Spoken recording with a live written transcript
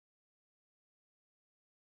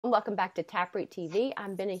Welcome back to TapRooT TV.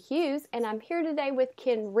 I'm Benny Hughes, and I'm here today with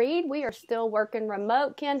Ken Reed. We are still working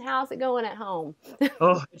remote. Ken, how's it going at home?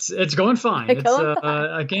 Oh, it's going fine. It's Going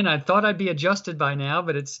fine. again, I thought I'd be adjusted by now,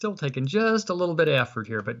 but it's still taking just a little bit of effort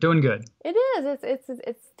here, but doing good. It is.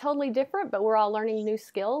 It's totally different, but we're all learning new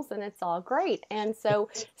skills, and it's all great. And so,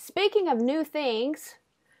 speaking of new things,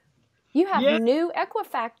 you have Yeah, new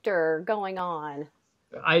Equifactor going on.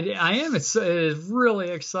 I am. It is really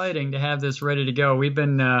exciting to have this ready to go. We've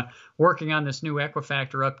been working on this new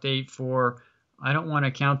Equifactor update for, I don't want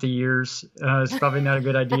to count the years. It's probably not a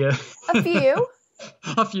good idea. A few.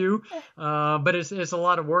 A few, but it's a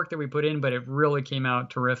lot of work that we put in, but it really came out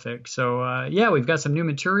terrific. So yeah, we've got some new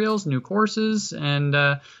materials, new courses, and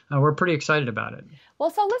we're pretty excited about it. Well,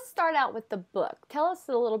 so let's start out with the book. Tell us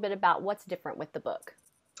a little bit about what's different with the book.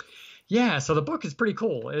 Yeah, so the book is pretty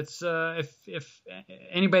cool. It's if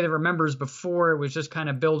anybody that remembers before, it was just kind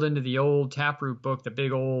of built into the old TapRooT book, the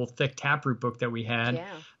big old thick TapRooT book that we had.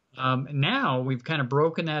 Yeah. Now we've kind of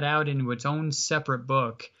broken that out into its own separate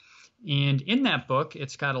book. And in that book,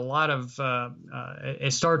 it's got a lot of,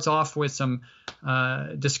 it starts off with some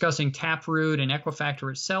discussing TapRooT and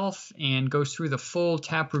Equifactor itself and goes through the full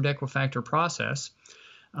TapRooT Equifactor process.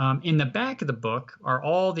 In the back of the book are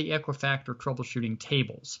all the Equifactor troubleshooting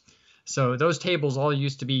tables. So those tables all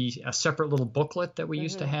used to be a separate little booklet that we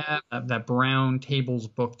used to have, that brown tables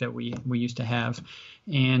book that we used to have,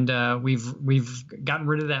 and we've gotten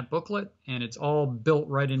rid of that booklet, and it's all built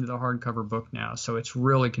right into the hardcover book now. So it's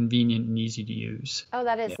really convenient and easy to use. Oh,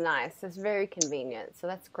 that is Yeah. nice. It's very convenient. So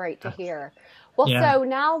that's great to hear. Well, Yeah. so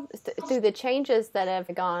now through the changes that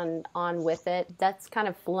have gone on with it, that's kind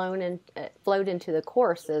of flowed into the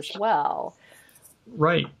course as well.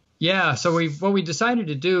 Right. Yeah. So what we decided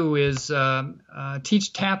to do is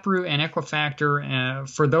teach TapRooT and Equifactor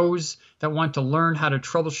for those that want to learn how to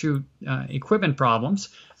troubleshoot equipment problems.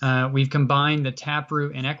 We've combined the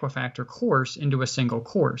TapRooT and Equifactor course into a single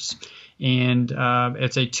course, and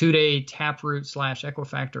it's a 2-day TapRooT /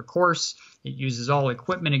 Equifactor course. It uses all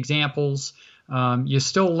equipment examples. You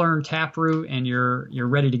still learn TapRooT and you're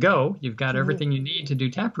ready to go. You've got everything you need to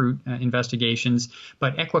do TapRooT investigations,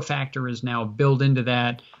 but Equifactor is now built into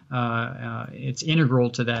that. It's integral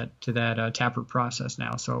to that TapRooT process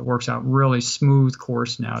now, so it works out really smooth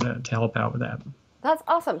course now to help out with that. That's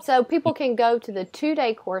awesome. So people can go to the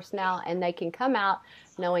 2-day course now and they can come out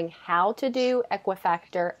knowing how to do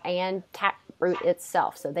Equifactor and TapRooT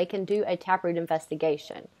itself. So they can do a TapRooT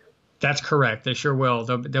investigation. That's correct. They sure will.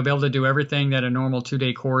 They'll be able to do everything that a normal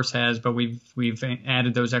 2-day course has, but we've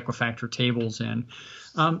added those Equifactor tables in.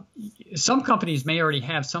 Some companies may already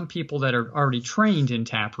have some people that are already trained in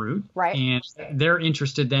TapRooT, Right. and they're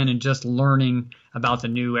interested then in just learning about the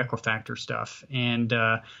new Equifactor stuff. And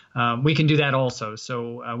we can do that also.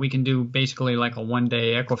 So we can do basically like a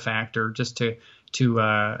 1-day Equifactor just to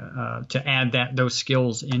add those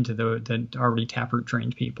skills into the already TapRooT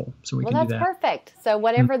trained people. So we Well, can do that's that. perfect. So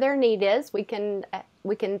whatever their need is, we can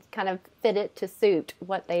kind of fit it to suit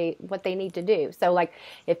what they need to do. So like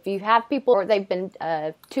if you have people or they've been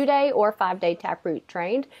 2-day or 5-day TapRooT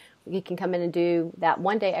trained, you can come in and do that.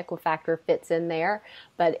 1-day Equifactor fits in there.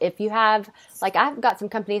 But if you have, like I've got some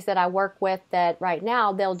companies that I work with that right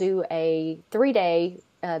now, they'll do a 3-day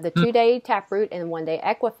the 2-day TapRooT and 1-day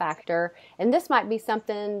Equifactor, and this might be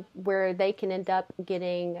something where they can end up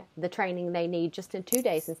getting the training they need just in 2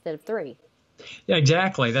 days instead of 3. Yeah,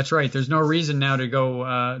 exactly. That's right. There's no reason now to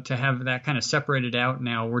go to have that kind of separated out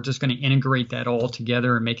now. We're just going to integrate that all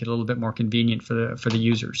together and make it a little bit more convenient for the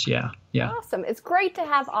users. Yeah, yeah. Awesome. It's great to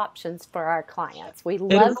have options for our clients. We It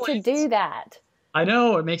love really to is. do that. I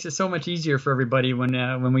know it makes it so much easier for everybody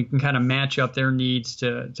when we can kind of match up their needs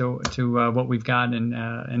to what we've got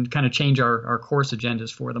and kind of change our course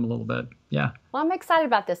agendas for them a little bit. Yeah. Well, I'm excited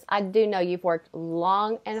about this. I do know you've worked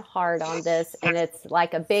long and hard on this, and it's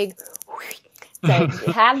like a big so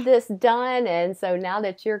have this done, and so now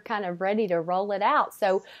that you're kind of ready to roll it out.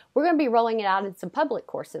 So we're going to be rolling it out in some public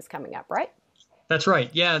courses coming up, right? That's right.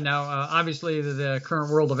 Yeah. Now, obviously, the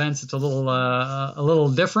current world events, it's a little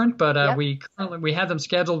different, but Yep. we have them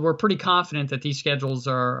scheduled. We're pretty confident that these schedules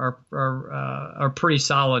are pretty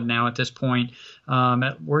solid now at this point.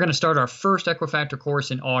 We're going to start our first Equifactor course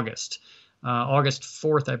in August. August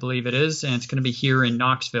 4th, I believe it is, and it's going to be here in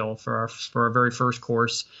Knoxville for our very first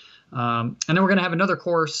course. And then we're going to have another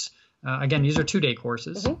course. Again, these are 2-day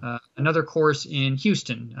courses. Another course in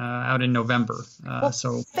Houston out in November. Well,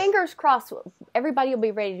 So fingers crossed, everybody will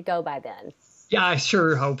be ready to go by then. yeah, I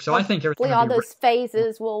sure hope so. I think everything Hopefully will all be those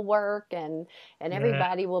phases will work and yeah.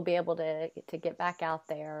 everybody will be able to get back out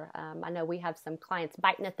there. I know we have some clients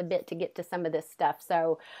biting at the bit to get to some of this stuff.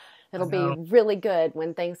 So it'll be really good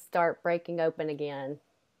when things start breaking open again.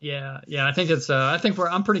 Yeah, I think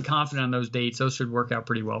I'm pretty confident on those dates. Those should work out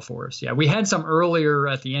pretty well for us. Yeah, we had some earlier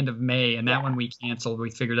at the end of May, and that one we canceled. We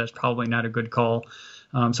figured that's probably not a good call,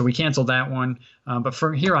 so we canceled that one. But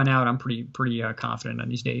from here on out, I'm pretty confident on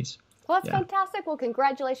these dates. Well, that's fantastic. Well,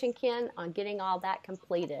 congratulations, Ken, on getting all that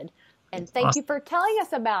completed, and thank you for telling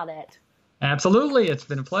us about it. Absolutely, it's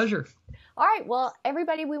been a pleasure. All right. Well,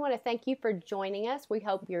 everybody, we want to thank you for joining us. We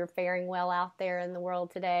hope you're faring well out there in the world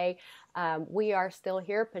today. We are still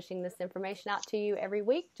here pushing this information out to you every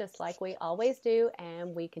week, just like we always do,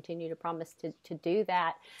 and we continue to promise to do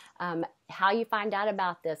that. How you find out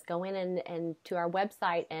about this, go in and to our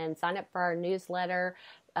website and sign up for our newsletter.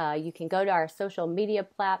 You can go to our social media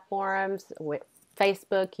platforms with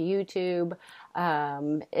Facebook, YouTube,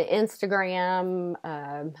 Instagram,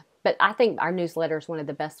 but I think our newsletter is one of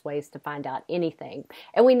the best ways to find out anything.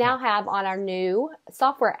 And we now have on our new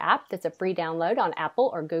software app that's a free download on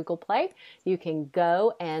Apple or Google Play. You can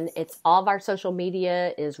go and it's all of our social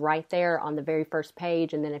media is right there on the very first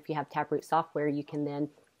page. And then if you have TapRooT software, you can then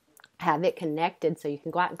have it connected so you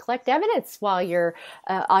can go out and collect evidence while you're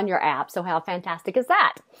on your app. So how fantastic is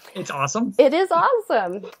that? It's awesome. It is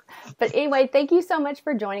awesome. But anyway, thank you so much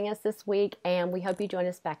for joining us this week, and we hope you join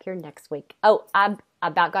us back here next week. Oh, I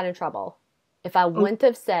about got in trouble. If I wouldn't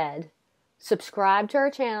have said subscribe to our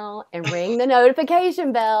channel and ring the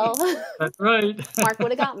notification bell. That's right. Mark would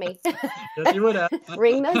have got me. Yes, you would have.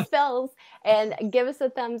 Ring those bells and give us a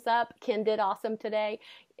thumbs up. Ken did awesome today.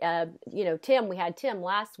 Tim, we had Tim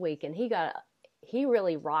last week, and he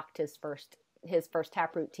really rocked his first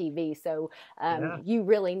TapRooT TV. So you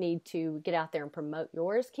really need to get out there and promote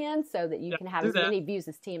yours, Ken, so that you can have as many views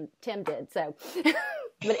as Tim did. So,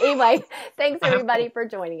 but anyway, thanks everybody for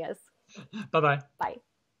joining us. Bye-bye. Bye.